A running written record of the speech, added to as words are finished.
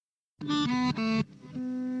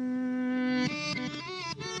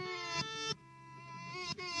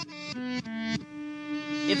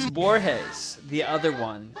It's Borges, the other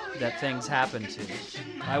one that things happen to.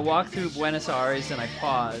 I walk through Buenos Aires and I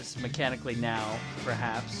pause, mechanically now,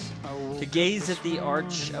 perhaps, to gaze at the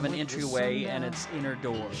arch of an entryway and its inner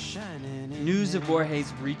door. News of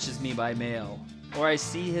Borges reaches me by mail, or I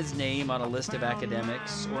see his name on a list of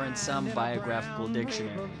academics or in some biographical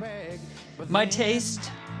dictionary. My taste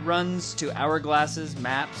runs to hourglasses,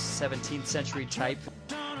 maps, 17th century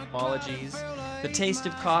typologies, the taste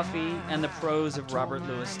of coffee, and the prose of Robert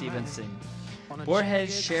Louis Stevenson.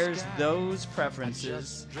 Borges shares those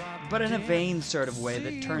preferences, but in a vain sort of way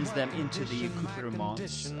that turns them into the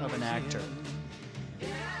accoutrements of an actor.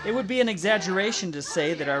 It would be an exaggeration to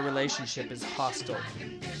say that our relationship is hostile.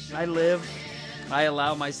 I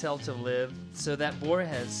allow myself to live so that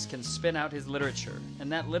Borges can spin out his literature,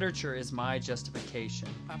 and that literature is my justification.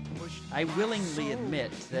 I willingly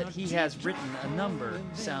admit that he has written a number of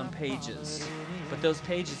sound pages, but those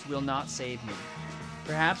pages will not save me.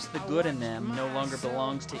 Perhaps the good in them no longer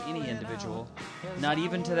belongs to any individual, not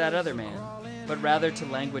even to that other man, but rather to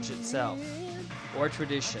language itself, or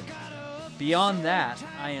tradition. Beyond that,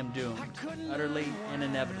 I am doomed, utterly and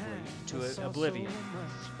inevitably, to oblivion,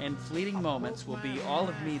 and fleeting moments will be all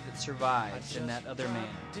of me that survives in that other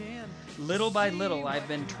man. Little by little, I've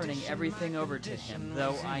been turning everything over to him,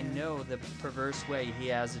 though I know the perverse way he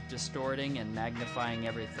has of distorting and magnifying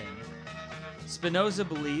everything. Spinoza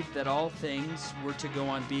believed that all things were to go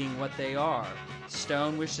on being what they are.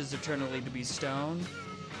 Stone wishes eternally to be stone,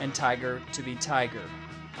 and tiger to be tiger.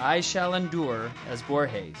 I shall endure as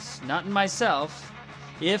Borges, not in myself,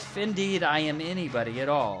 if indeed I am anybody at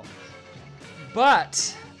all.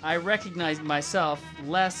 But I recognize myself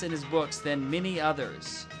less in his books than many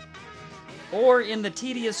others, or in the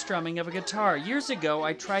tedious strumming of a guitar. Years ago,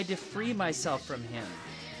 I tried to free myself from him,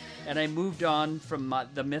 and I moved on from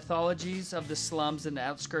the mythologies of the slums and the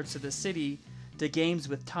outskirts of the city to games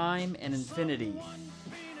with time and infinity.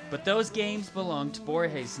 But those games belong to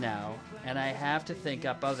Borges now, and I have to think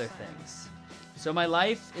up other things. So my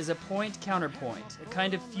life is a point-counterpoint, a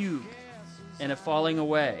kind of fugue, and a falling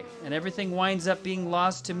away, and everything winds up being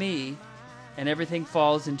lost to me, and everything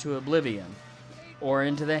falls into oblivion, or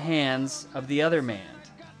into the hands of the other man.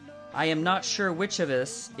 I am not sure which of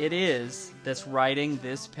us it is that's writing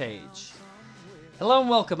this page. Hello and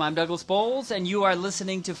welcome, I'm Douglas Bowles, and you are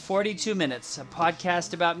listening to 42 Minutes, a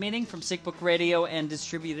podcast about meaning from SyncBook Radio and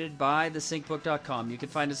distributed by thesyncbook.com. You can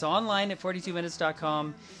find us online at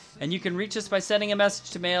 42minutes.com, and you can reach us by sending a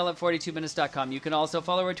message to mail at 42minutes.com. You can also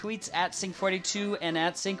follow our tweets at Sync42 and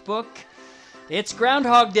at SyncBook. It's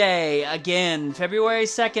Groundhog Day again, February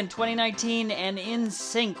 2nd, 2019, and in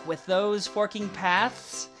sync with those forking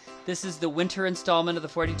paths, this is the winter installment of the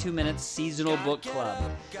 42 Minutes Seasonal Book Club.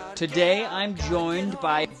 Today, I'm joined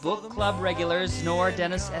by book club regulars Nor,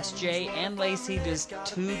 Dennis, S.J., and Lacey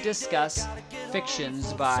to discuss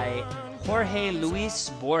Fictions by Jorge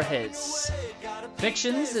Luis Borges.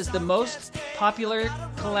 Fictions is the most popular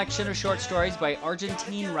collection of short stories by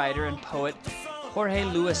Argentine writer and poet Jorge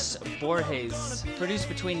Luis Borges, produced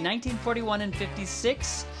between 1941 and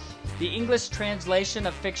 56. The English translation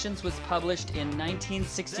of Fictions was published in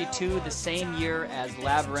 1962, the same year as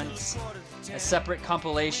Labyrinths, a separate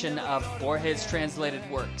compilation of Borges' translated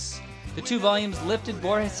works. The two volumes lifted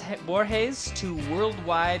Borges to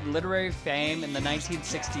worldwide literary fame in the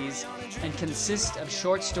 1960s and consist of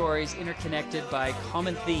short stories interconnected by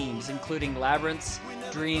common themes, including labyrinths,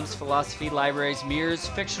 dreams, philosophy, libraries, mirrors,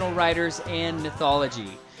 fictional writers, and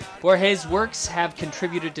mythology. Borges' works have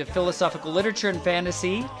contributed to philosophical literature and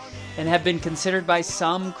fantasy and have been considered by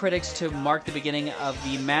some critics to mark the beginning of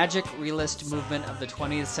the magic realist movement of the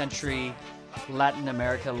 20th century Latin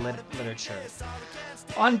America literature.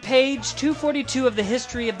 On page 242 of the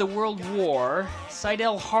History of the World War,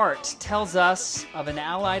 Seidel Hart tells us of an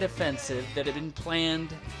Allied offensive that had been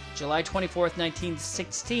planned July 24th,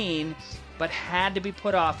 1916, but had to be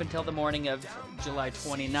put off until the morning of July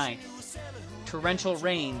 29th. Torrential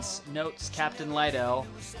rains, notes Captain Lydell,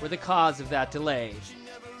 were the cause of that delay.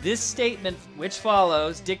 This statement, which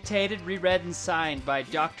follows, dictated, reread, and signed by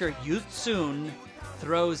Dr. Yut Soon,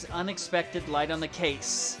 throws unexpected light on the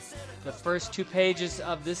case. The first 2 pages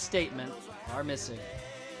of this statement are missing.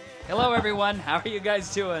 Hello, everyone. How are you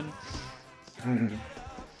guys doing?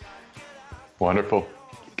 Wonderful.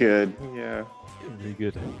 Good. Yeah. Really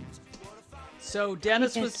good. So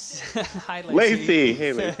Dennis was... Hi, Lacey. Lacey.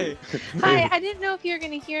 Hey, Lacey. Hi, I didn't know if you were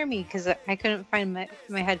going to hear me because I couldn't find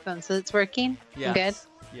my headphones, so it's working? Yes. I'm good?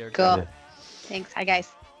 You're Cool. good. Thanks. Hi, guys.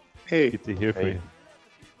 Hey. Good to hear from you.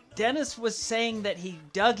 Dennis was saying that he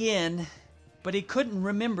dug in, but he couldn't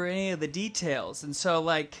remember any of the details. And so,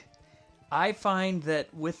 like, I find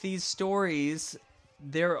that with these stories,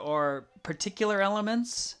 there are particular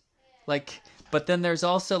elements, like, but then there's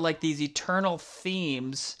also, like, these eternal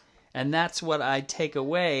themes, and that's what I take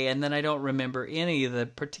away, and then I don't remember any of the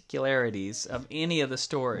particularities of any of the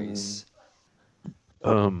stories.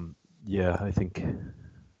 Yeah, I think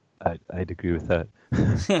I'd agree with that.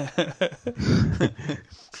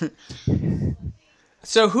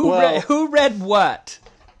 So who read what?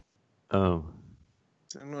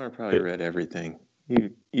 Senor probably read everything.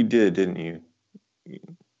 You did, didn't you?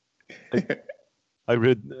 I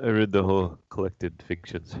read the whole collected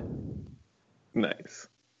fictions. Nice.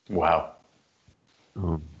 Wow.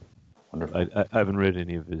 Wonderful. I haven't read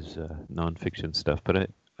any of his non-fiction stuff, but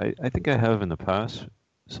I think I have in the past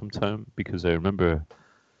sometime, because I remember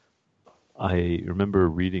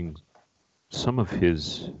reading some of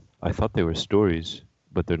his. I thought they were stories,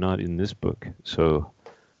 but they're not in this book. So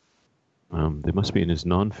they must be in his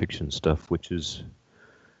non-fiction stuff, which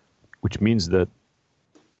means that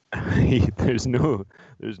there's no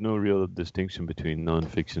real distinction between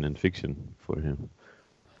non-fiction and fiction for him.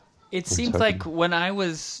 It seems like when I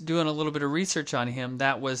was doing a little bit of research on him,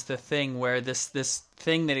 that was the thing where this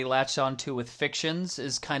thing that he latched onto with fictions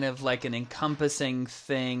is kind of like an encompassing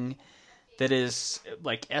thing that is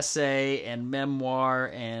like essay and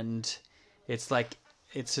memoir, and it's like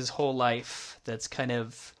it's his whole life that's kind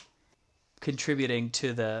of contributing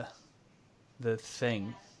to the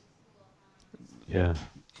thing. Yeah.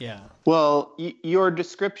 Yeah. Well, your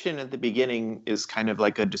description at the beginning is kind of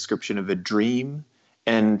like a description of a dream.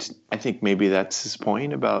 And I think maybe that's his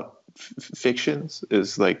point about fictions,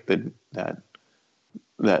 is like that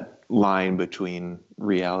line between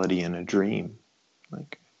reality and a dream.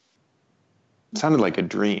 Like, it sounded like a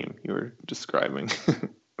dream you were describing.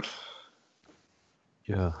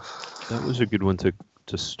 Yeah, that was a good one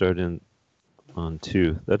to start in on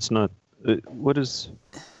too. That's not what is.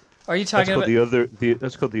 Are you talking about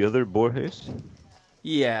That's called The Other Borges.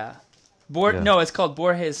 Yeah. Yeah. No, it's called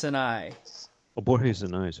Borges and I. Oh, Borges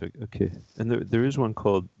and I. So, okay, and there is one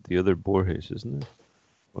called The Other Borges, isn't there?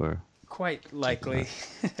 Or Quite likely.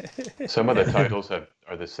 Some of the titles are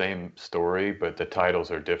the same story, but the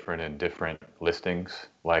titles are different in different listings,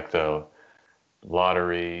 like the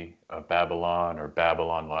Lottery of Babylon or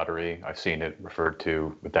Babylon Lottery. I've seen it referred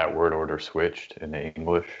to with that word order switched in the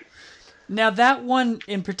English. Now, that one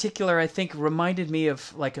in particular, I think, reminded me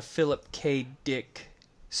of like a Philip K. Dick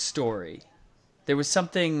story. There was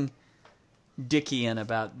something Dickian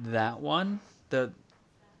about that one.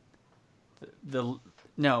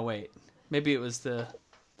 No, wait. Maybe it was the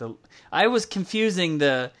I was confusing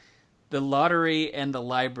the lottery and the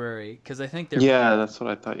library, because I think they're that's what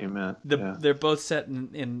I thought you meant. they're both set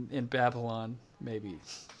in Babylon, maybe.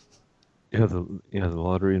 yeah, the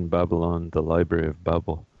Lottery in Babylon, the Library of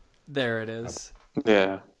Babel. There it is.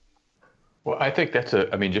 Yeah. Well, I think just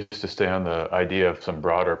to stay on the idea of some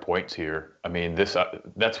broader points here. I mean,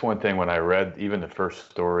 that's one thing when I read even the first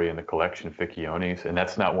story in the collection, Ficciones, and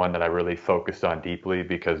that's not one that I really focused on deeply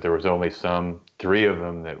because there was only 3 of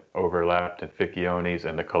them that overlapped in Ficciones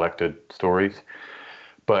and the collected stories.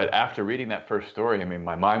 But after reading that first story, I mean,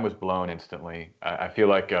 my mind was blown instantly. I feel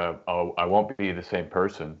like I won't be the same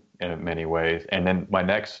person in many ways. And then one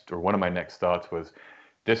of my next thoughts was,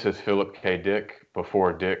 this is Philip K. Dick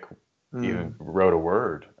before Dick even wrote a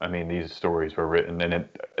word. I mean, these stories were written, and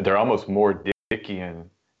they're almost more Dickian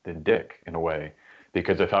than Dick in a way,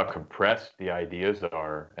 because of how compressed the ideas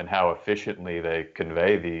are and how efficiently they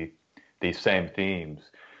convey these same themes.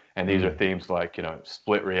 And these are themes like,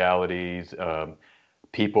 split realities,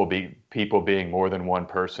 people being more than one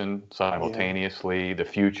person simultaneously, the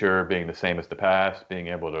future being the same as the past, being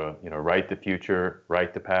able to, write the future,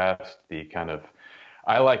 write the past,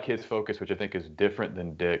 I like his focus, which I think is different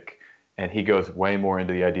than Dick. And he goes way more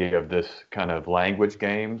into the idea of this kind of language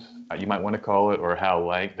games, you might want to call it, or how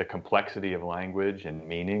the complexity of language and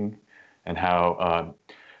meaning, and how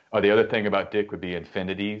the other thing about Dick would be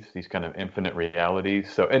infinities, these kind of infinite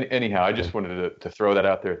realities. So anyhow, I just wanted to throw that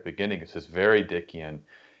out there at the beginning. It's just very Dickian.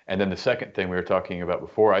 And then the second thing we were talking about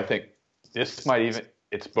before, I think this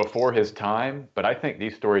it's before his time, but I think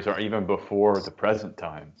these stories are even before the present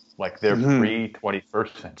time. Like they're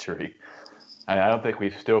pre-21st century. And I don't think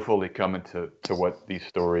we've still fully come into what these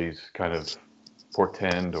stories kind of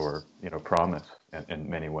portend or, promise in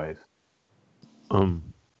many ways.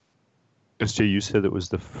 SJ, you said it was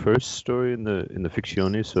the first story in the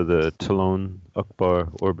Fictiones, so the Talon Akbar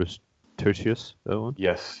Orbis Tertius, that one?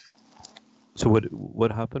 Yes. So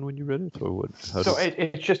what happened when you read it, or what? So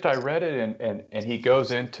it's just I read it and he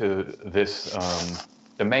goes into this.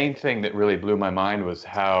 The main thing that really blew my mind was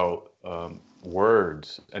how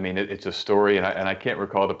words. I mean, it's a story, and I can't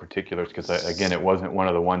recall the particulars because again, it wasn't one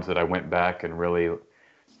of the ones that I went back and really.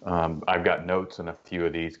 I've got notes on a few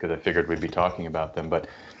of these because I figured we'd be talking about them, but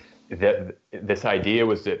that this idea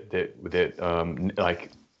was that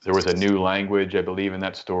like there was a new language, I believe, in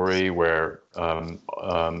that story where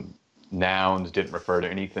nouns didn't refer to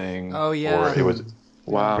anything. Oh, yeah. Or it was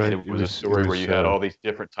Wow. Right. it was a story where you had all these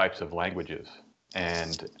different types of languages.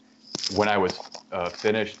 And when I was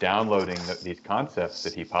finished downloading these concepts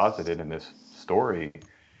that he posited in this story,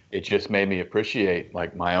 it just made me appreciate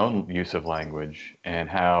like my own use of language and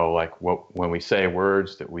how like when we say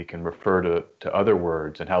words that we can refer to other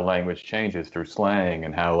words, and how language changes through slang,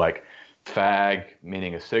 and how like fag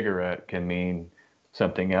meaning a cigarette can mean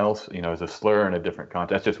something else, as a slur in a different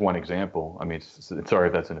context. That's just one example. I mean, sorry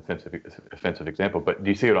if that's an offensive example, but do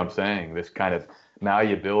you see what I'm saying? This kind of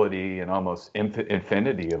malleability and almost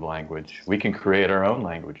infinity of language. We can create our own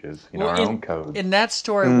languages, our own code. In that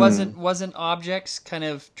story, wasn't objects kind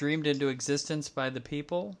of dreamed into existence by the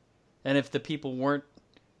people? And if the people weren't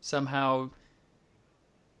somehow,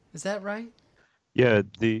 is that right? Yeah,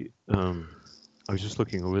 I was just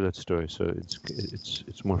looking over that story, so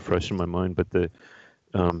it's more fresh in my mind. But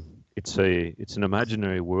it's an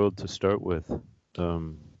imaginary world to start with.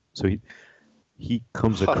 So he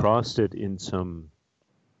comes across it in some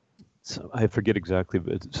I forget exactly,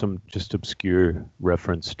 but some just obscure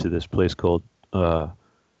reference to this place called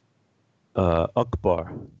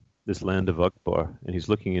Akbar, this land of Akbar, and he's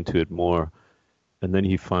looking into it more, and then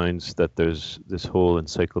he finds that there's this whole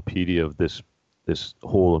encyclopedia of this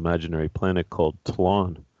whole imaginary planet called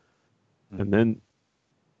Tlon. And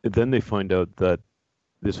then they find out that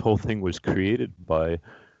this whole thing was created by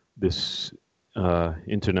this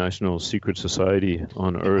international secret society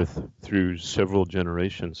on Earth through several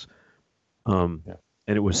generations. And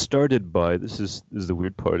it was started by, this is the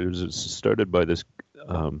weird part, it was started by this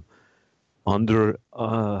how do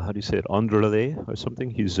you say it, Andrele or something.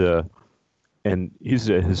 He's a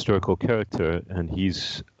historical character, and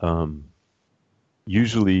he's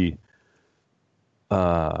usually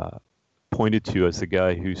pointed to as the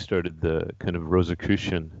guy who started the kind of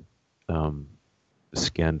Rosicrucian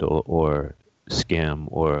scandal or scam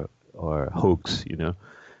or hoax,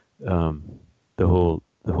 the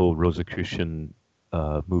whole Rosicrucian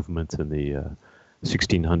movement in the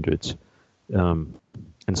 1600s,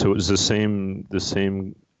 and so it was the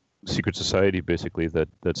same secret society basically that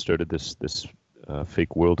started this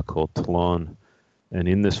fake world called Tlon. And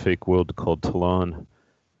in this fake world called Tlon,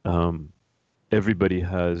 everybody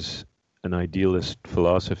has an idealist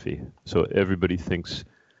philosophy. So everybody thinks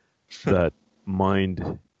that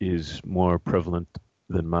mind is more prevalent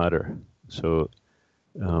than matter. So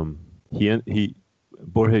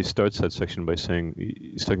Borges starts that section by saying,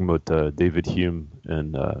 he's talking about David Hume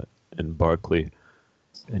and Berkeley,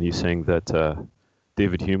 and he's saying that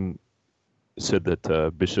David Hume said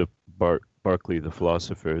that Bishop Berkeley, the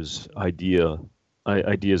philosopher's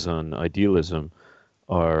ideas on idealism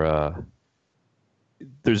are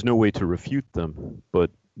there's no way to refute them, but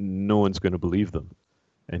no one's going to believe them.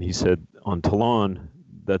 And he said on Tlon,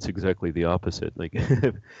 that's exactly the opposite. Like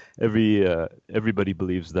everybody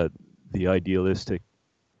believes that the idealistic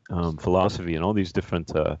philosophy and all these different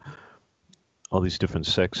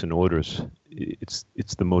sects and orders,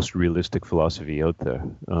 it's the most realistic philosophy out there.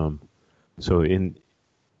 So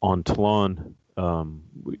on Tlon,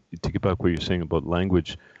 to get back what you're saying about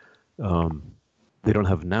language, they don't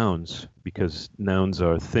have nouns because nouns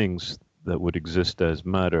are things that would exist as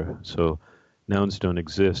matter. So nouns don't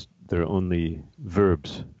exist; they're only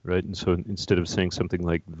verbs, right? And so instead of saying something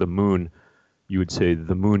like the moon, you would say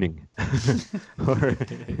the mooning, or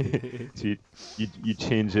so you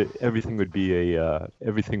change it. Everything would be a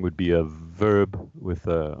verb with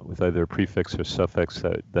either a prefix or suffix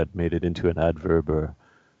that made it into an adverb or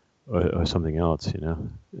something else,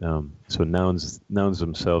 So nouns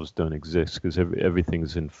themselves don't exist because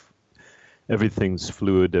everything's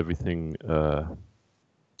fluid.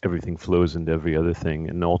 Everything flows into every other thing,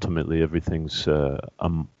 and ultimately everything's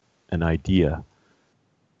an idea,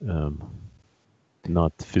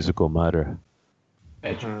 not physical matter.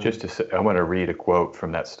 And just to say, I want to read a quote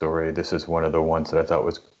from that story. This is one of the ones that I thought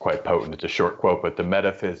was quite potent. It's a short quote, but the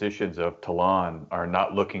metaphysicians of Tlon are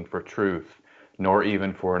not looking for truth, nor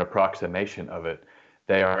even for an approximation of it.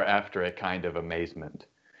 They are after a kind of amazement.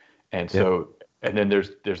 And so, and then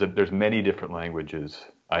there's many different languages,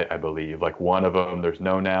 I believe. Like one of them, there's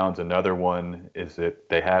no nouns. Another one is that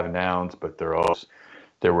they have nouns, but they're also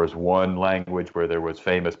there was one language where there was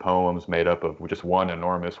famous poems made up of just one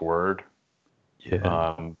enormous word.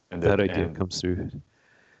 Yeah, And that idea comes through.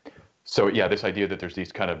 So yeah, this idea that there's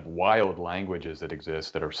these kind of wild languages that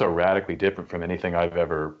exist that are so radically different from anything I've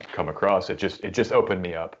ever come across. It just opened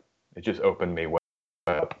me up. It just opened me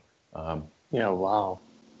up. Yeah. Wow.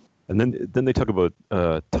 And then they talk about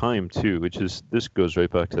time too, this goes right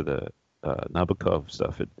back to the Nabokov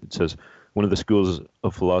stuff. It says one of the schools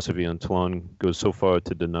of philosophy on Tlon goes so far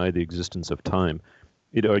to deny the existence of time.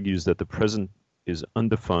 It argues that the present is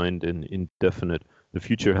undefined and indefinite. The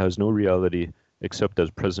future has no reality except as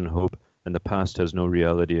present hope, and the past has no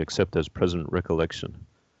reality except as present recollection.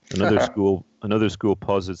 Another school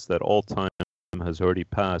posits that all time has already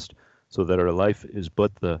passed, so that our life is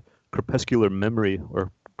but the crepuscular memory or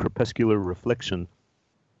crepuscular reflection,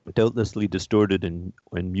 doubtlessly distorted and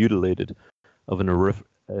mutilated, of an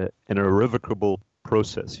irrevocable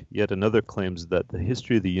process. Yet another claims that the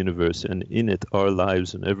history of the universe, and in it our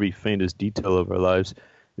lives and every faintest detail of our lives,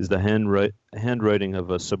 is the handwriting of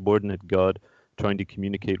a subordinate god trying to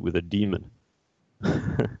communicate with a demon.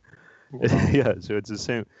 Yeah, so it's the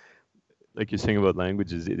same, like you're saying about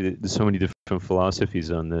languages. There's so many different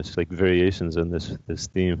philosophies on this, like variations on this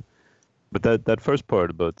theme. But that first part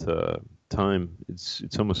about time,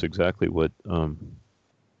 it's almost exactly what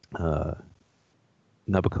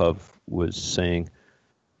Nabokov was saying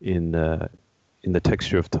in the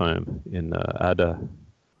Texture of Time in Ada.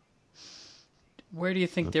 Where do you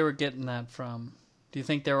think they were getting that from? Do you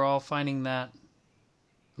think they were all finding that?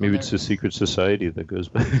 Maybe it's a secret society that goes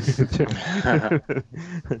back.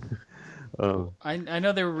 I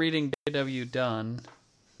know they were reading W. Dunn.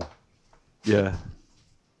 Yeah.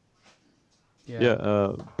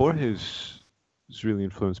 Borges is really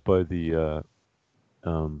influenced by the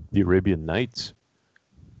Arabian Nights.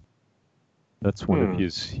 That's one of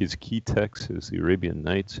his key texts, is the Arabian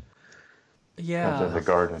Nights. Yeah. The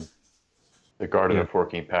Garden. The Garden of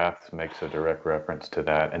Forking Paths makes a direct reference to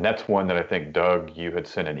that. And that's one that I think, Doug, you had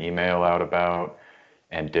sent an email out about,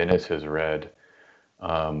 and Dennis has read.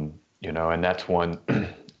 And that's one,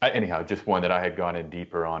 anyhow, just one that I had gone in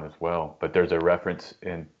deeper on as well. But there's a reference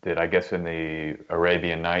in the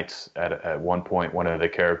Arabian Nights, at one point, one of the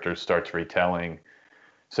characters starts retelling,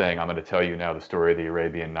 saying, I'm going to tell you now the story of the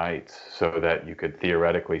Arabian Nights, so that you could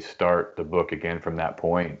theoretically start the book again from that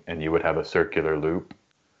point, and you would have a circular loop.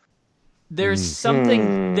 There's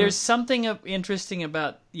something interesting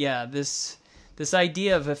about this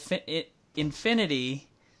idea of infinity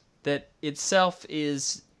that itself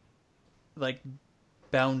is like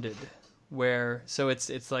bounded, so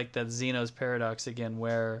it's like that Zeno's paradox again,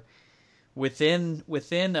 where within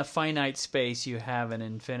a finite space you have an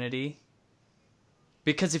infinity.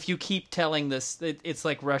 Because if you keep telling this, it's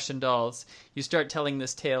like Russian dolls. You start telling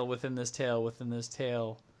this tale within this tale within this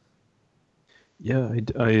tale. Yeah,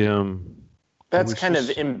 That's kind of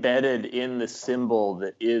embedded in the symbol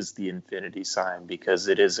that is the infinity sign, because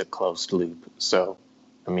it is a closed loop. So,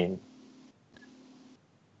 I mean,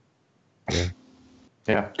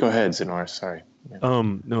 yeah. Go ahead, Zenor. Sorry. Yeah.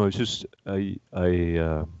 No, it's just I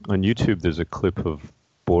on YouTube there's a clip of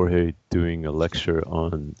Borges doing a lecture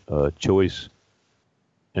on choice,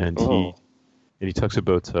 and he talks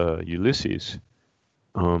about Ulysses,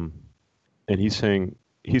 and he's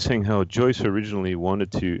saying how Joyce originally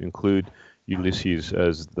wanted to include Ulysses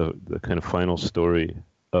as the kind of final story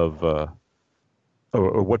of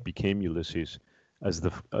or what became Ulysses as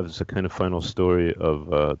the kind of final story of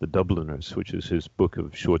the Dubliners, which is his book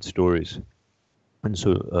of short stories. And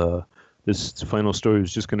so this final story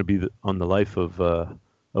was just going to be on the life of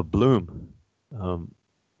Bloom,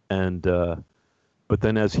 but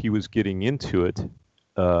then as he was getting into it,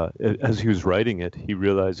 as he was writing it, he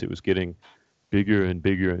realized it was getting bigger and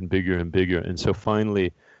bigger and bigger and bigger. And so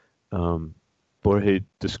finally, Borges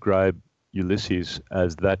described Ulysses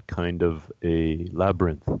as that kind of a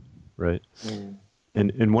labyrinth, right? Mm.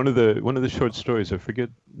 And one of the short stories, I forget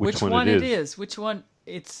which one it is. Which one?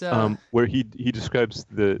 It's where he describes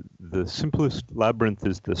the simplest labyrinth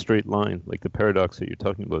is the straight line, like the paradox that you're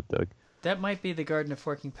talking about, Doug. That might be the Garden of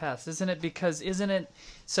Forking Paths, isn't it? Because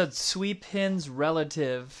so Sweepin's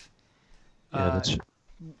relative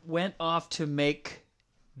went off to make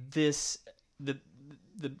this the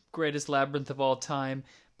greatest labyrinth of all time,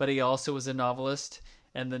 but he also was a novelist,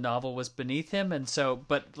 and the novel was beneath him, and so,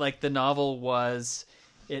 but like the novel was,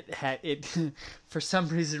 it for some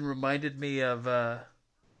reason reminded me of The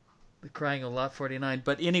Crying of Lot 49.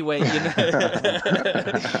 But anyway,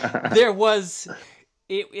 there was.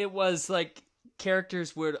 It was like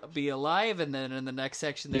characters would be alive, and then in the next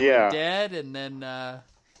section they were dead, and then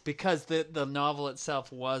because the novel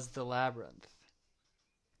itself was the labyrinth.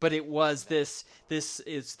 But it was this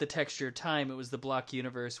is the Texture of Time. It was the block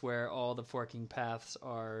universe where all the forking paths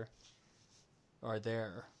are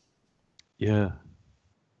there. Yeah.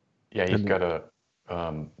 Yeah, he's got a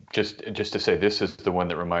just to say, this is the one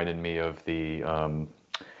that reminded me of the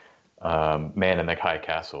Man in the High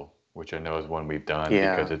Castle, which I know is one we've done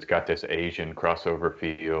because it's got this Asian crossover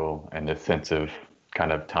feel and this sense of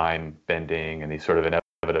kind of time bending and these sort of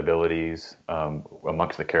inevitabilities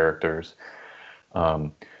amongst the characters.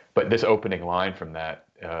 But this opening line from that,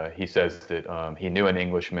 he says that he knew an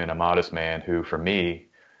Englishman, a modest man, who for me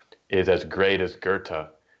is as great as Goethe.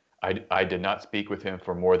 I did not speak with him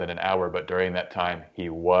for more than an hour, but during that time, he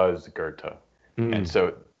was Goethe. And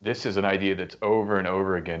so this is an idea that's over and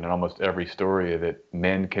over again in almost every story, that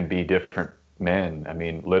men can be different men. I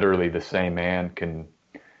mean, literally the same man can,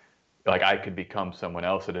 like, I could become someone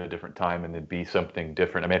else at a different time and it'd be something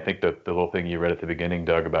different. I mean, I think the little thing you read at the beginning,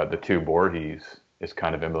 Doug, about the two Borgies is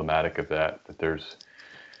kind of emblematic of that there's,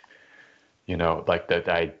 you know, like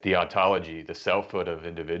the ontology, the selfhood of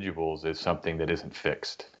individuals is something that isn't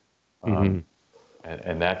fixed. And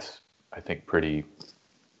that's, I think, pretty,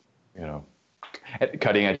 you know,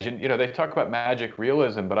 cutting edge. And, you know, they talk about magic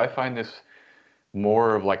realism, but I find this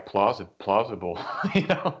more of like plausible, you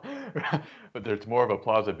know, but there's more of a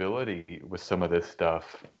plausibility with some of this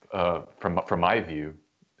stuff from my view.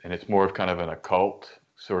 And it's more of kind of an occult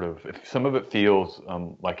sort of, some of it feels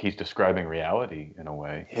like he's describing reality in a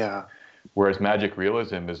way. Yeah. Whereas magic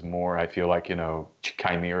realism is more, I feel like, you know,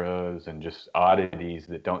 chimeras and just oddities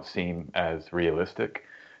that don't seem as realistic.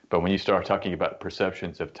 But when you start talking about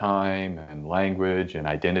perceptions of time and language and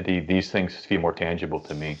identity, these things feel more tangible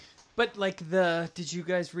to me. But like did you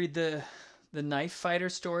guys read the knife fighter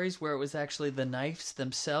stories where it was actually the knives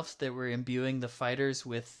themselves that were imbuing the fighters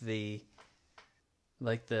with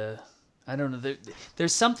I don't know.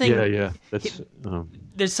 There's something. Yeah. That's.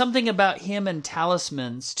 There's something about him and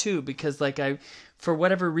talismans too, because like for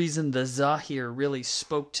whatever reason, the Zahir really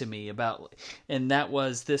spoke to me about, and that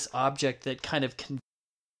was this object that kind of.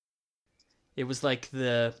 It was like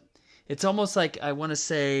it's almost like, I want to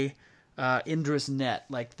say, Indra's net.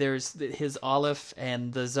 Like there's his Aleph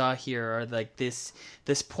and the Zahir are like this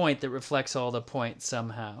point that reflects all the points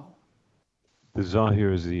somehow. The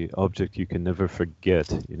Zahir is the object you can never forget.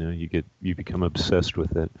 You know, you become obsessed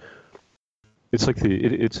with it. It's like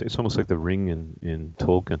it's almost like the ring in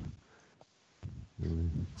Tolkien.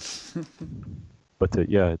 But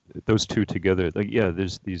yeah, those two together, like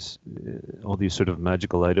there's these all these sort of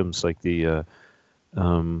magical items, like the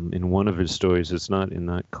in one of his stories. It's not in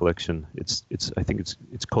that collection. I think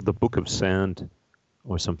it's called the Book of Sand,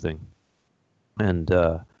 or something, and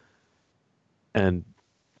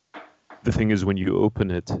the thing is, when you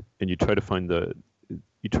open it and you try to find the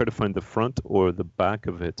front or the back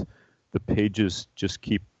of it, the pages just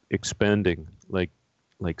keep expanding like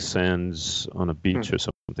sands on a beach or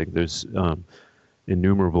something. There's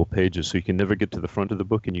innumerable pages, so you can never get to the front of the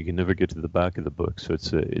book and you can never get to the back of the book. So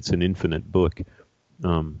it's an infinite book,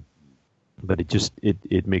 but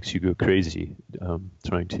it makes you go crazy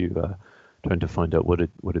trying to find out what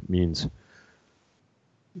it means.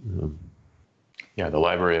 Yeah, the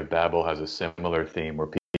Library of Babel has a similar theme where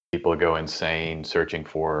people go insane searching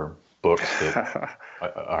for books that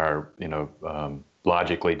are, you know,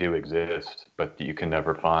 logically do exist, but you can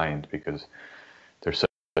never find because there's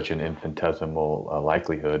such an infinitesimal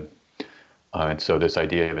likelihood. And so this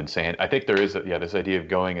idea of insane, I think there is, this idea of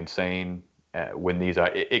going insane when these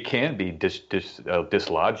are, it can be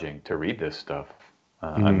dislodging to read this stuff.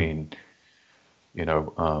 I mean, you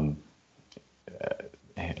know,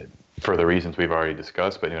 for the reasons we've already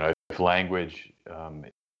discussed, but, you know, if language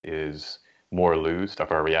is more loose,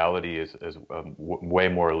 if our reality is way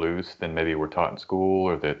more loose than maybe we're taught in school,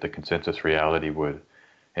 or that the consensus reality would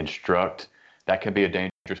instruct, that can be a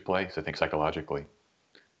dangerous place, I think, psychologically.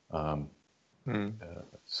 So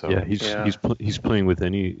yeah, he's playing with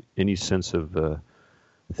any sense of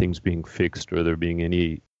things being fixed, or there being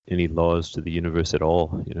any laws to the universe at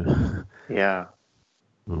all, you know. Yeah.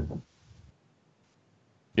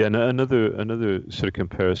 Yeah, another sort of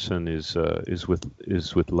comparison is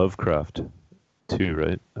with Lovecraft too,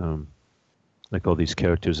 right? Like all these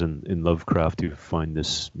characters in Lovecraft who find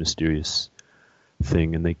this mysterious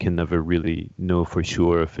thing, and they can never really know for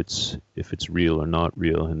sure if it's real or not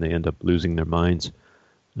real, and they end up losing their minds.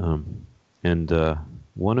 And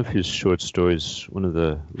one of his short stories, one of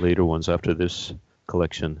the later ones after this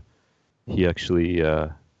collection, he actually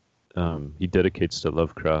he dedicates to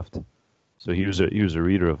Lovecraft. So he was a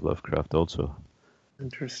reader of Lovecraft also.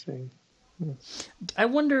 Interesting. I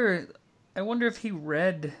wonder if he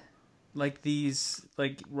read like these,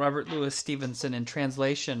 like Robert Louis Stevenson in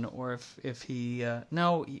translation, or if he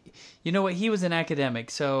no, you know what, he was an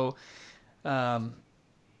academic, so I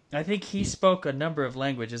think he spoke a number of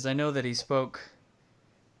languages. I know that he spoke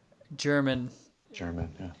German, yeah.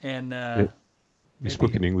 and he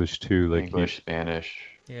spoke in English too, like English, Spanish,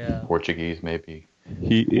 Portuguese, maybe.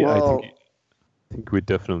 Well, I think we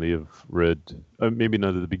definitely have read, maybe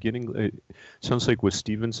not at the beginning. It sounds like with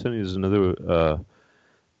Stevenson is another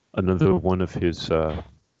one of his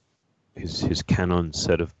canon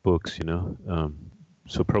set of books, you know.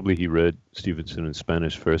 So probably he read Stevenson in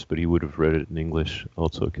Spanish first, but he would have read it in English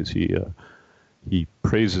also, because he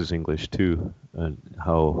praises English too, and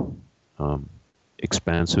how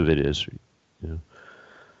expansive it is, you know.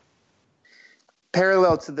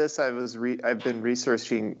 Parallel to this, I've been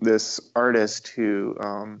researching this artist who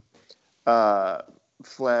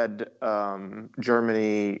fled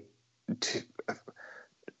Germany to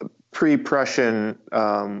pre-Prussian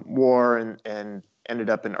war and ended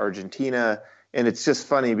up in Argentina. And it's just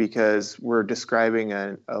funny because we're describing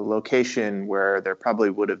a location where there probably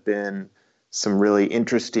would have been some really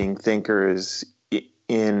interesting thinkers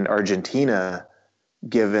in Argentina,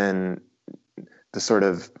 given the sort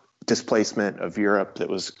of displacement of Europe that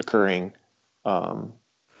was occurring. Dennis,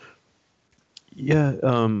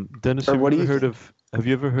 have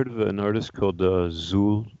you ever heard of an artist called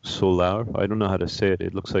Zul Solar? I don't know how to say it.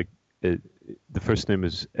 It looks like the first name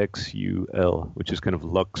is Xul, which is kind of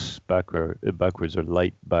lux backwards, or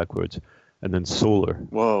light backwards, and then solar.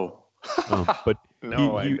 Whoa! But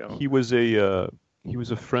No, he was a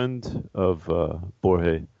friend of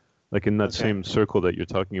Borges, like in that same circle that you're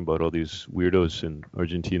talking about, all these weirdos in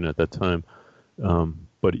Argentina at that time.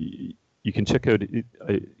 But you can check out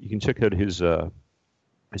his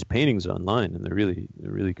paintings online, and they're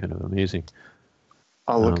really kind of amazing.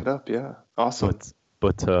 I'll look it up. Yeah, awesome.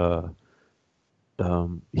 But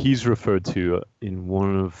he's referred to in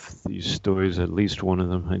one of these stories, at least one of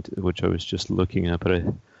them, which I was just looking at. But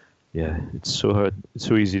it's so hard. It's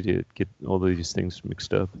so easy to get all these things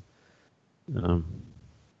mixed up.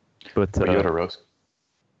 But Jodorowsky.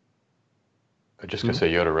 Just gonna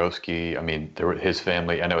say Jodorowsky. I mean, his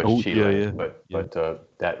family. I know it's Chile, but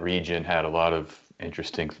that region had a lot of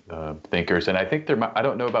interesting thinkers, and I think I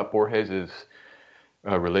don't know about Borges's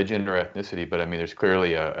religion or ethnicity, but I mean, there's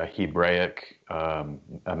clearly a Hebraic,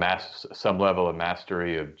 some level of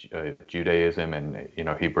mastery of Judaism, and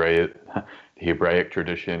the Hebraic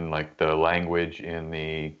tradition. Like the language in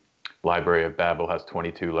the Library of Babel has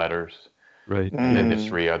 22 letters. Right. And then there's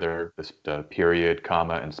three other, the period,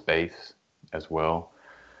 comma, and space as well.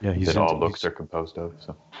 Yeah, that all books are composed of.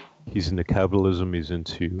 So he's into Kabbalism. He's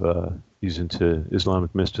into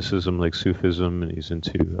Islamic mysticism, like Sufism, and he's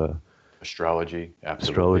into astrology.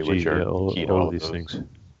 Absolutely, which are all of these things.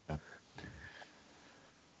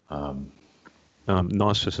 Yeah.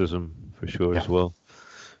 Gnosticism for sure as well.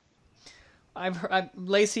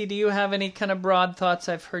 Lacey, do you have any kind of broad thoughts?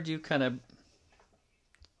 I've heard you kind of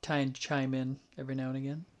chime in every now and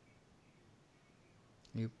again.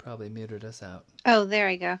 You probably muted us out. Oh, there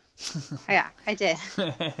I go. Yeah, I did.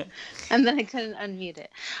 And then I couldn't unmute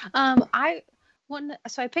it. So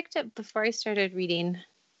I picked up, before I started reading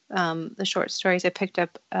the short stories, I picked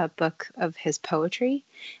up a book of his poetry,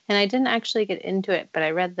 and I didn't actually get into it, but I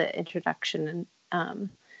read the introduction, and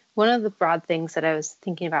one of the broad things that I was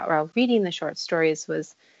thinking about while reading the short stories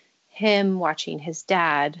was him watching his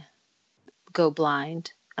dad go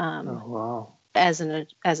blind as an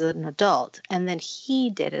adult, and then he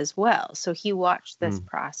did as well. So he watched this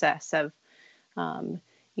process of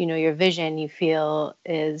your vision, you feel,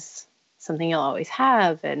 is something you'll always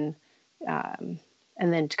have, and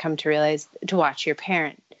then to come to realize, to watch your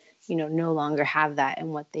parent no longer have that,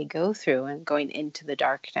 and what they go through and going into the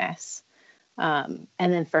darkness, and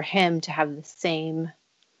then for him to have the same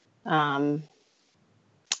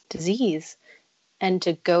disease and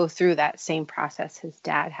to go through that same process his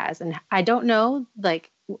dad has. And I don't know,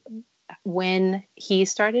 like, when he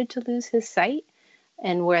started to lose his sight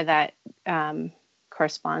and where that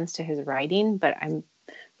corresponds to his writing, but I'm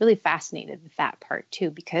really fascinated with that part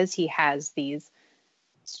too, because he has these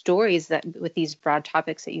stories that with these broad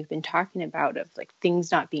topics that you've been talking about, of like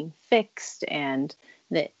things not being fixed, and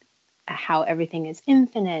that how everything is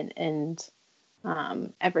infinite and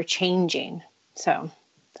ever changing. So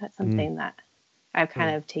that's something that I've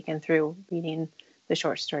kind of taken through reading the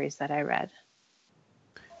short stories that I read.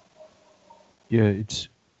 Yeah,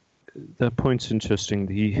 that point's interesting.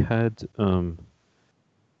 He had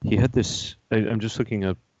this. I'm just looking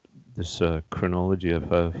up this chronology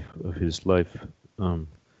of his life.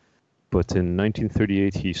 But in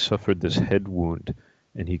 1938, he suffered this head wound,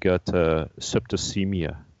 and he got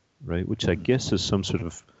septicemia, right? Which I guess is some sort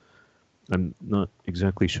of, I'm not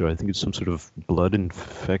exactly sure. I think it's some sort of blood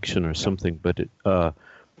infection or something, but it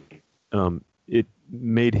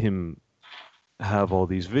made him have all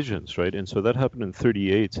these visions, right? And so that happened in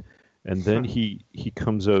 38, and then he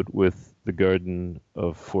comes out with The Garden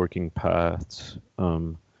of Forking Paths,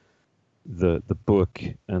 the book,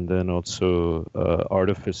 and then also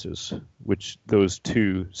Artifices, which those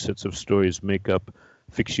two sets of stories make up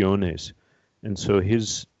Ficciones. And so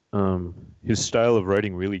his style of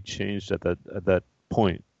writing really changed at that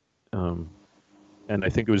point. And I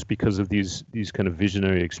think it was because of these kind of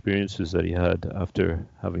visionary experiences that he had after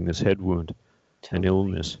having this head wound and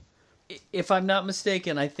illness. If I'm not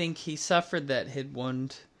mistaken, I think he suffered that head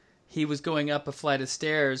wound. He was going up a flight of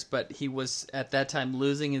stairs, but he was at that time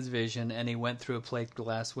losing his vision, and he went through a plate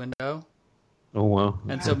glass window. Oh, wow.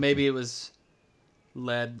 And so maybe it was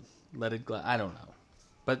leaded glass. I don't know.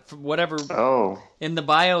 But for whatever, in the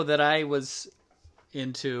bio that I was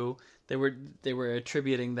into, they were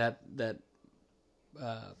attributing that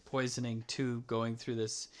poisoning to going through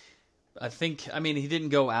this. I mean, he didn't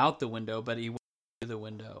go out the window, but he went through the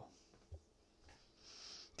window.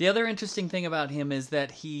 The other interesting thing about him is that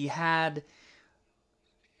he had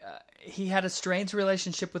a strange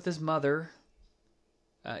relationship with his mother.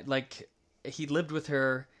 Like, he lived with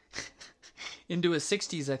her into his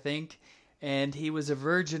 60s, I think, and he was a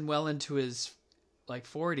virgin well into his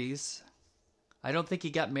 40s. I don't think he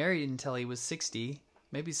got married until he was 60,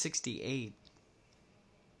 maybe 68.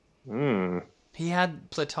 He had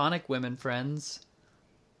platonic women friends,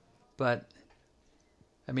 but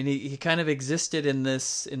I mean, he kind of existed in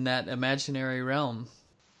that imaginary realm.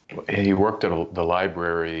 He worked at the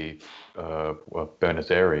library of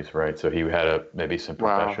Buenos Aires, right? So he had maybe some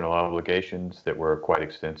professional obligations that were quite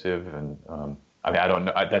extensive. And I mean, I don't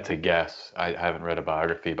know. That's a guess. I haven't read a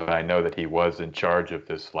biography, but I know that he was in charge of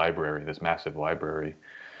this library, this massive library.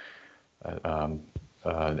 And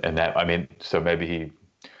that, I mean, so maybe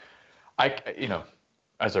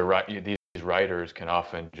as a writer, these writers can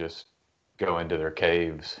often just go into their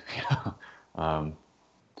caves,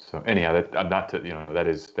 so anyhow, that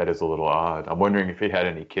is a little odd. I'm wondering if he had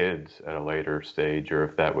any kids at a later stage, or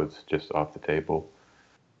if that was just off the table.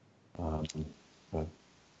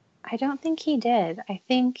 I don't think he did. I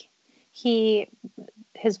think his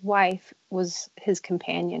wife was his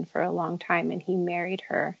companion for a long time, and he married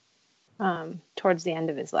her towards the end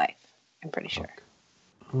of his life. I'm pretty sure.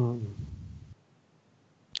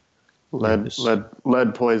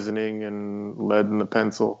 Lead poisoning and lead in the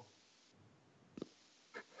pencil.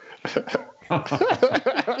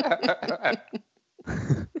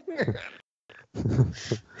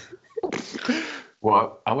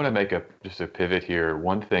 Well, I want to make just a pivot here.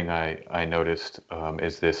 One thing I noticed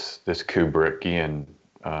is this Kubrickian,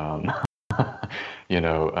 and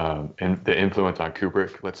the influence on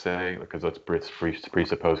Kubrick, let's say, because let's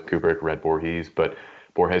presuppose Kubrick read Borges, but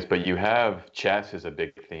you have chess is a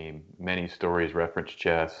big theme. Many stories reference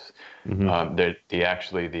chess. Mm-hmm.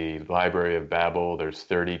 The Library of Babel, there's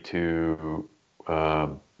 32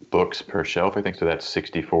 books per shelf, I think. So that's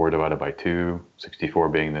 64 divided by 2, 64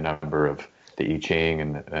 being the number of the I Ching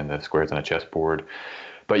and the squares on a chessboard.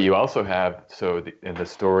 But you also have, in the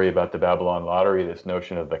story about the Babylon lottery, this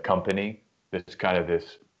notion of the company, this kind of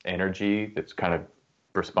this energy that's kind of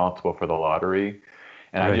responsible for the lottery.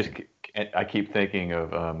 And right. I keep thinking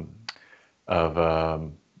of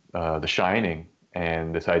The Shining,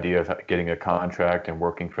 and this idea of getting a contract and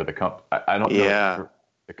working for the company. I don't know for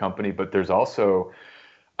the company, but there's also,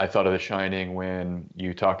 I thought of The Shining when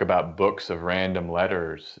you talk about books of random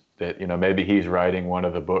letters that, maybe he's writing one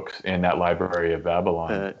of the books in that Library of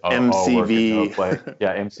Babylon. MCV. All work and no play.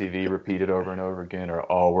 Yeah, MCV repeated over and over again, or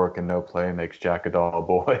all work and no play makes Jack a dull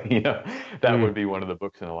boy. That would be one of the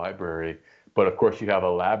books in the library. But of course, you have a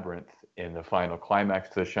labyrinth in the final climax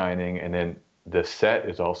to The Shining, and then the set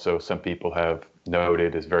is also, some people have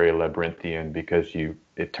noted, is very labyrinthian because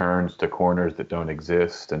it turns to corners that don't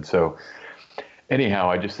exist. And so, anyhow,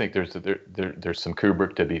 I just think there's some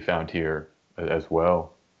Kubrick to be found here as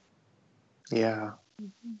well. Yeah.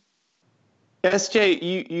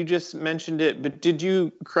 SJ, you just mentioned it, but did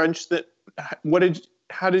you crunch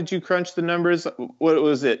how did you crunch the numbers? What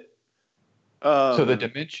was it? So the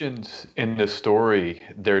dimensions in the story,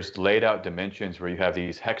 there's laid out dimensions where you have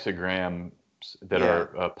these hexagrams that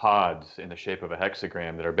are pods in the shape of a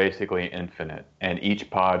hexagram that are basically infinite, and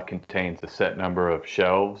each pod contains a set number of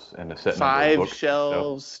shelves and a set number of books. 5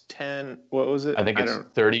 shelves, 10. What was it? I think it's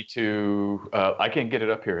 32. I can get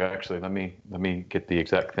it up here actually. Let me get the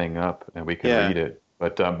exact thing up, and we can read it.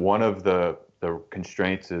 But one of the the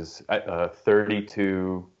constraints is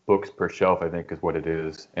 32 books per shelf, I think is what it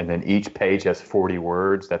is. And then each page has 40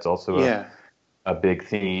 words. That's also a big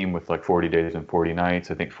theme with like 40 days and 40 nights.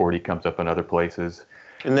 I think 40 comes up in other places.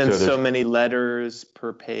 And then so many letters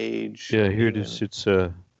per page. Yeah, here it is. It's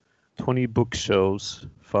 20 bookshelves,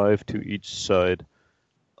 5 to each side.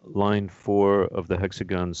 Line 4 of the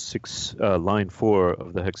hexagon, line 4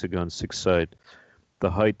 of the hexagon, 6 side. The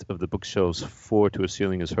height of the bookshelves 4 to a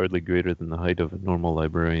ceiling is hardly greater than the height of a normal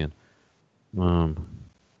librarian. But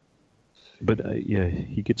yeah,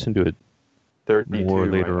 he gets into it more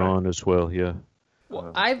later on as well. Yeah.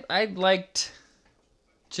 Well, I liked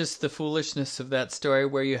just the foolishness of that story,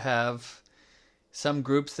 where you have some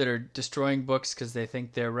groups that are destroying books because they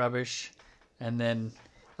think they're rubbish, and then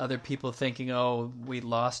other people thinking, oh, we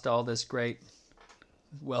lost all this great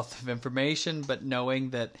wealth of information, but knowing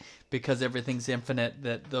that because everything's infinite,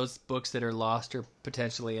 that those books that are lost are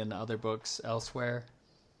potentially in other books elsewhere.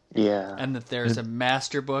 Yeah. And that there's a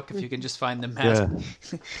master book, if you can just find the master.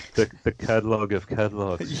 Yeah. the catalog of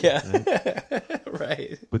catalogs. Yeah.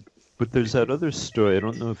 Right. But there's that other story. I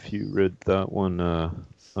don't know if you read that one.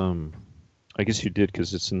 I guess you did,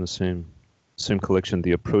 because it's in the same collection.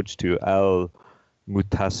 The Approach to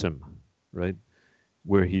Al-Mutassim, right?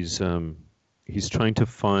 Where he's trying to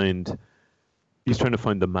find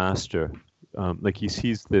the master. Like he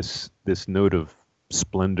sees this note of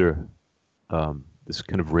splendor, this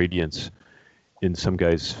kind of radiance in some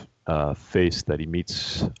guy's face that he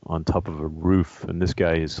meets on top of a roof, and this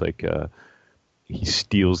guy is like he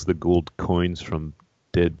steals the gold coins from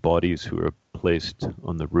dead bodies who are placed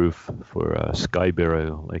on the roof for sky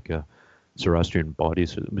burial, like Zoroastrian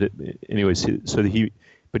bodies. But anyways,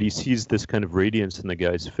 but he sees this kind of radiance in the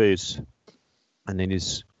guy's face, and then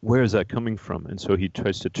where is that coming from? And so he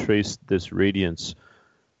tries to trace this radiance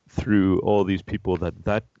through all these people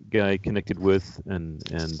that guy connected with, and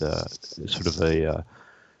sort of a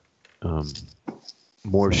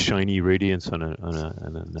more shiny radiance on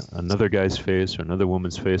another guy's face or another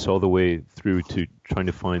woman's face, all the way through to trying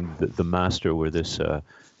to find the master where this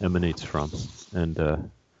emanates from. And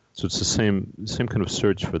so it's the same kind of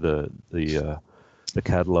search for the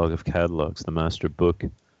catalog of catalogs, the master book.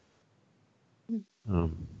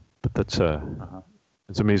 But that's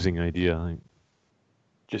it's an amazing idea, I think.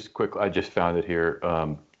 Just quick, I just found it here.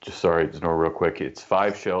 Just real quick. It's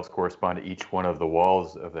 5 shelves correspond to each one of the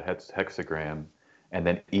walls of the hexagram, and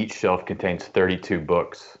then each shelf contains 32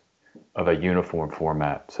 books of a uniform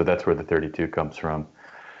format. So that's where the 32 comes from.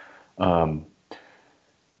 But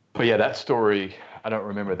yeah, that story, I don't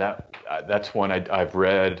remember that. That's one I've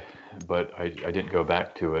read, but I didn't go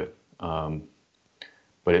back to it. But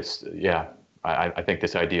it's, yeah. I think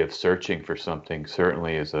this idea of searching for something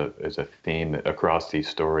certainly is a theme across these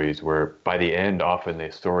stories, where by the end, often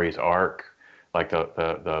the story's arc, like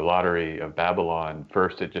the Lottery of Babylon,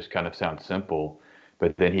 first it just kind of sounds simple,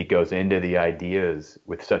 but then he goes into the ideas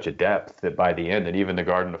with such a depth that by the end, and even the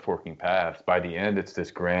Garden of Forking Paths, by the end it's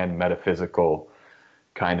this grand metaphysical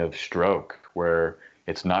kind of stroke where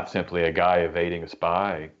it's not simply a guy evading a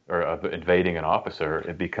spy or invading an officer.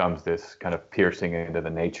 It becomes this kind of piercing into the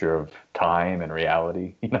nature of time and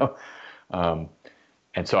reality, you know?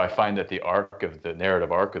 And so I find that the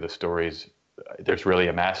narrative arc of the stories, there's really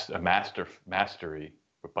a mastery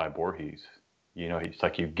by Borges. You know, it's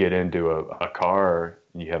like you get into a car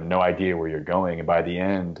and you have no idea where you're going. And by the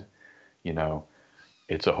end, you know,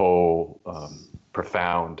 it's a whole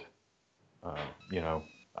profound,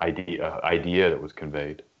 idea that was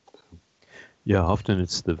conveyed. Yeah, often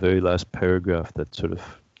it's the very last paragraph that sort of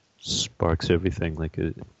sparks everything. Like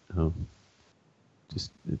it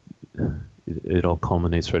all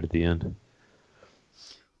culminates right at the end.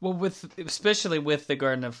 Well, especially with the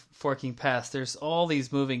Garden of Forking Paths, there's all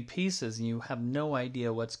these moving pieces, and you have no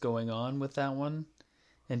idea what's going on with that one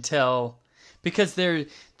because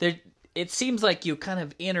it seems like you kind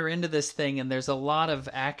of enter into this thing, and there's a lot of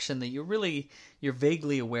action that you're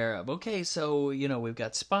vaguely aware of. Okay, so you know we've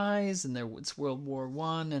got spies, and it's World War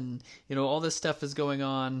I, and you know all this stuff is going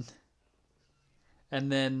on.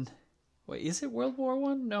 And then, wait, is it World War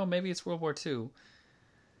I? No, maybe it's World War II.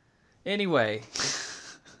 Anyway, I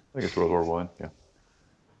think it's World War I. Yeah,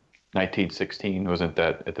 1916, wasn't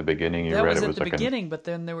that at the beginning? That was at the beginning, but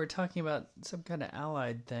then they were talking about some kind of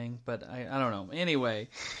Allied thing. But I don't know. Anyway.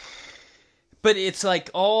 But it's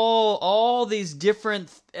like all these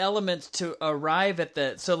different elements to arrive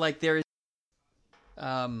at so like there,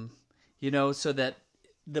 so that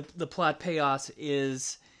the plot payoff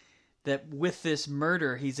is that with this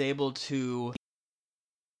murder he's able to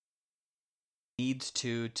needs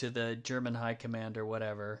to the German high command or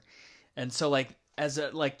whatever, and so like as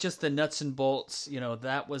a, like, just the nuts and bolts,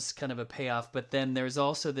 that was kind of a payoff. But then there's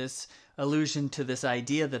also this allusion to this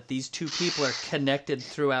idea that these two people are connected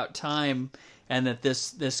throughout time, and that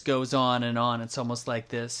this goes on and on. It's almost like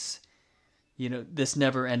this, this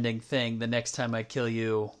never-ending thing. The next time I kill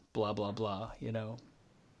you, blah blah blah.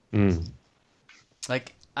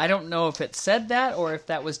 Like, I don't know if it said that or if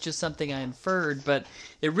that was just something I inferred, but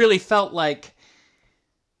it really felt like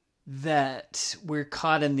that we're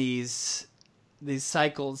caught in these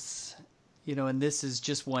cycles, and this is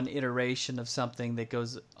just one iteration of something that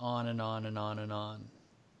goes on and on and on and on.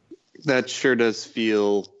 That sure does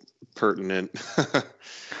feel pertinent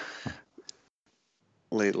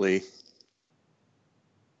lately.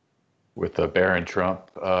 With the Baron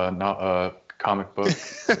Trump comic book.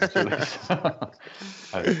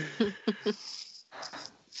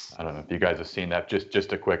 I don't know if you guys have seen that.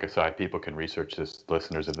 Just a quick aside, people can research this,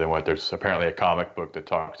 listeners, if they want. There's apparently a comic book that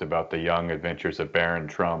talks about the young adventures of Baron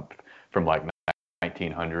Trump from like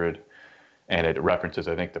 1900, and it references,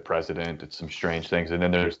 I think, the president. It's some strange things, and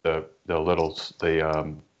then there's the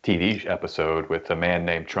TV episode with a man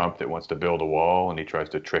named Trump that wants to build a wall, and he tries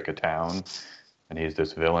to trick a town, and he's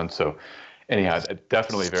this villain. So, anyhow,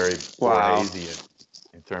 definitely very hazy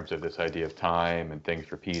in terms of this idea of time and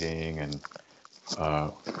things repeating and.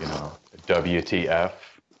 WTF,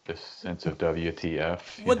 this sense of WTF.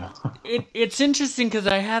 It's interesting because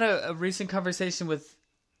I had a recent conversation with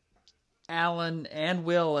Alan and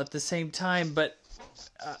Will at the same time, but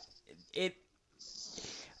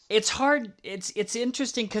it's hard. It's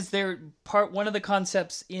interesting because one of the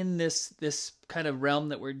concepts in this kind of realm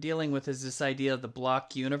that we're dealing with is this idea of the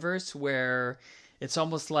block universe, where it's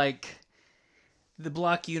almost like the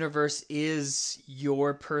block universe is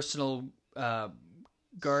your personal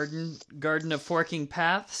garden of forking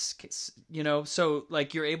paths, so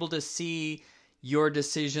like you're able to see your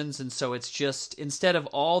decisions, and so it's just, instead of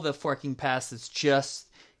all the forking paths, it's just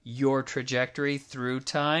your trajectory through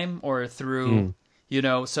time or through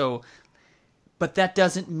so, but that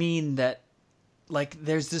doesn't mean that, like,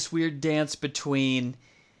 there's this weird dance between,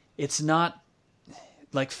 it's not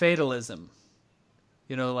like fatalism,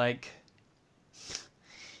 like,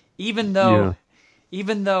 even though,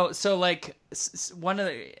 so like one of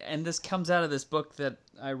the, and this comes out of this book that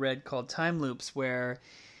I read called Time Loops, where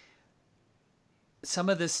some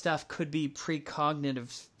of this stuff could be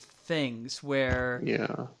precognitive things where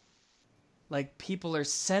like people are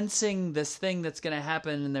sensing this thing that's going to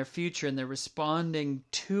happen in their future and they're responding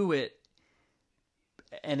to it,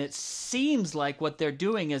 and it seems like what they're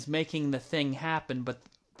doing is making the thing happen, but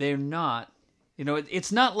they're not.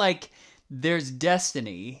 It's not like there's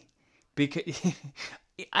destiny. Because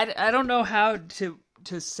I don't know how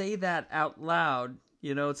to say that out loud.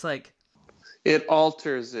 It's like it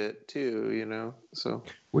alters it too. So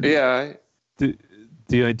the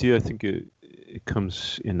idea, I think it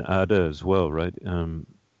comes in Ada as well, right?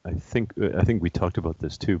 I think we talked about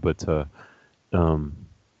this too, but the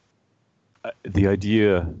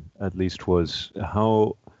idea at least was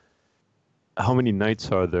how many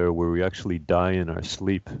nights are there where we actually die in our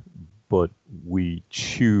sleep, but we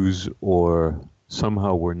choose, or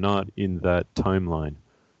somehow we're not in that timeline.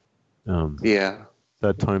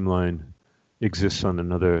 That timeline exists on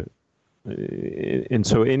another, and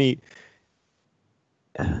so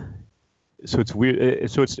so it's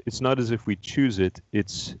weird. So it's not as if we choose it.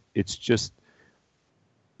 It's just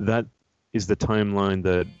that is the timeline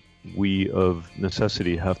that we of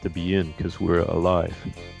necessity have to be in because we're alive.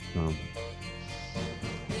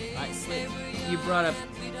 You brought up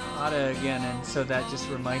Ada again, and so that just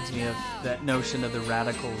reminds me of that notion of the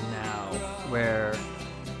radical now, where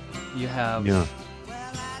you have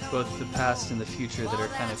both the past and the future that are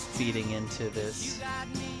kind of feeding into this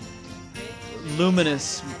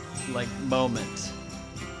luminous like moment,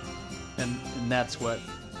 and that's what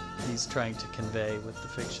he's trying to convey with the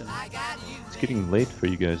fiction. It's getting late for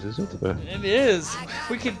you guys, is it? It is.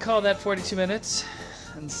 We could call that 42 minutes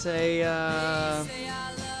and say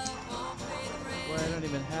I don't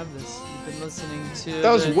even have this. You've been listening to...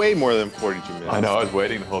 That was way more than 42 minutes. I know, I was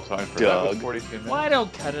waiting the whole time for that. 42 minutes. Why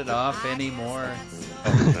don't cut it off anymore?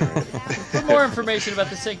 For more information about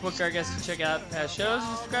the SyncBook, our guests can check out past shows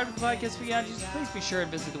and subscribe to the podcast feed. Please be sure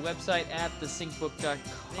and visit the website at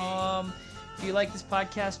thesyncbook.com. If you like this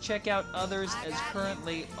podcast, check out others, as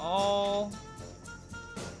currently all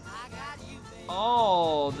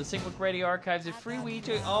the SyncBook Radio archives are free. We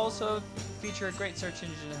also feature a great search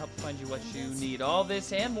engine to help find you what you need. All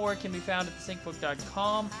this and more can be found at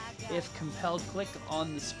thesyncbook.com. If compelled, click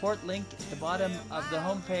on the support link at the bottom of the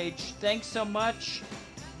homepage. Thanks so much.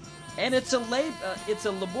 And it's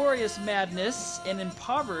a laborious madness, an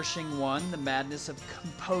impoverishing one, the madness of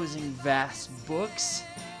composing vast books,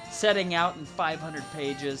 setting out in 500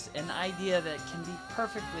 pages, an idea that can be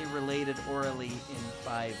perfectly related orally in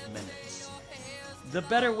 5 minutes. The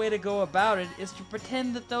better way to go about it is to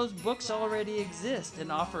pretend that those books already exist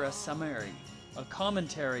and offer a summary, a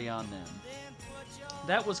commentary on them.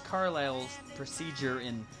 That was Carlyle's procedure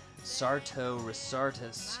in Sarto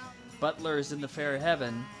Resartus, Butlers in the Fair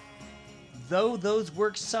Heaven, though those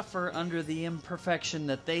works suffer under the imperfection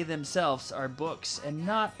that they themselves are books, and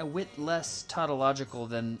not a whit less tautological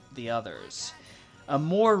than the others. A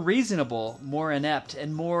more reasonable, more inept,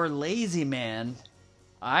 and more lazy man,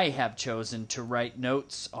 I have chosen to write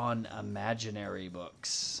notes on imaginary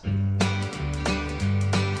books.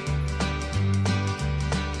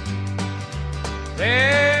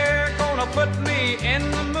 They're gonna put me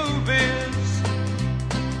in the movies.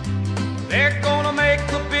 They're gonna make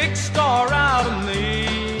a big star out of me.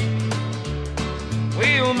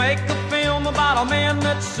 We'll make a film about a man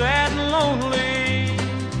that's sad and lonely,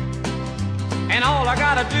 and all I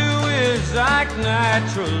gotta do is act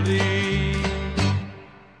naturally.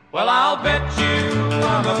 Well, I'll bet you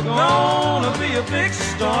I'm gonna be a big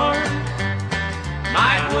star.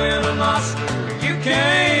 Might win an Oscar, you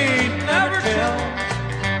can't never tell.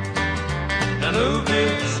 The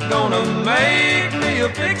movie's gonna make me a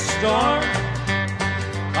big star,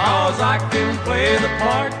 'cause I can play the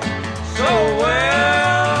part so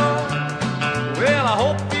well. Well, I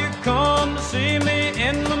hope you come to see me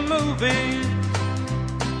in the movie.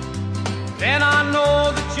 Then I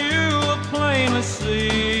know that you'll plainly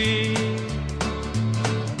see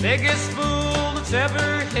the biggest fool that's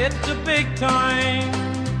ever hit the big time,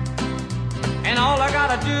 and all I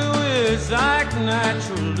gotta do is act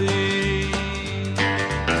naturally.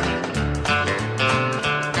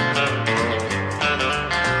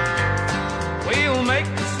 We'll make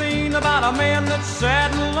the scene about a man that's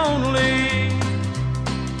sad and lonely,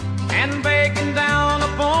 and begging down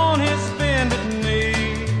upon his bended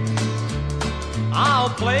knee. I'll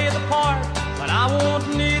play the part, but I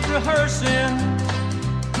won't need rehearsing.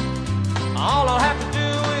 All I'll have to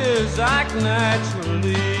do is act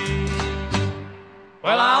naturally.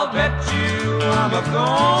 Well, I'll bet you I'm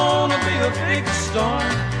gonna be a big star.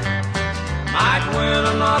 Might win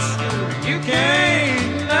an Oscar, you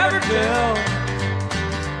can't never tell.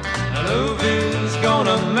 The movie's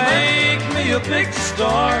gonna make me a big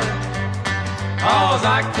star, 'cause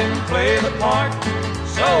I can play the part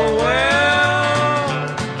so well.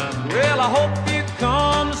 Well, I hope you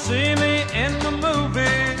come to see me in the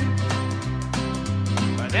movie,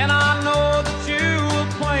 but then I know that you will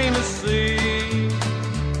plainly see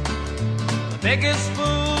the biggest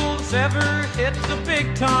fool that's ever hit the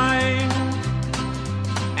big time,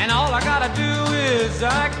 and all I gotta do is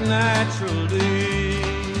act naturally.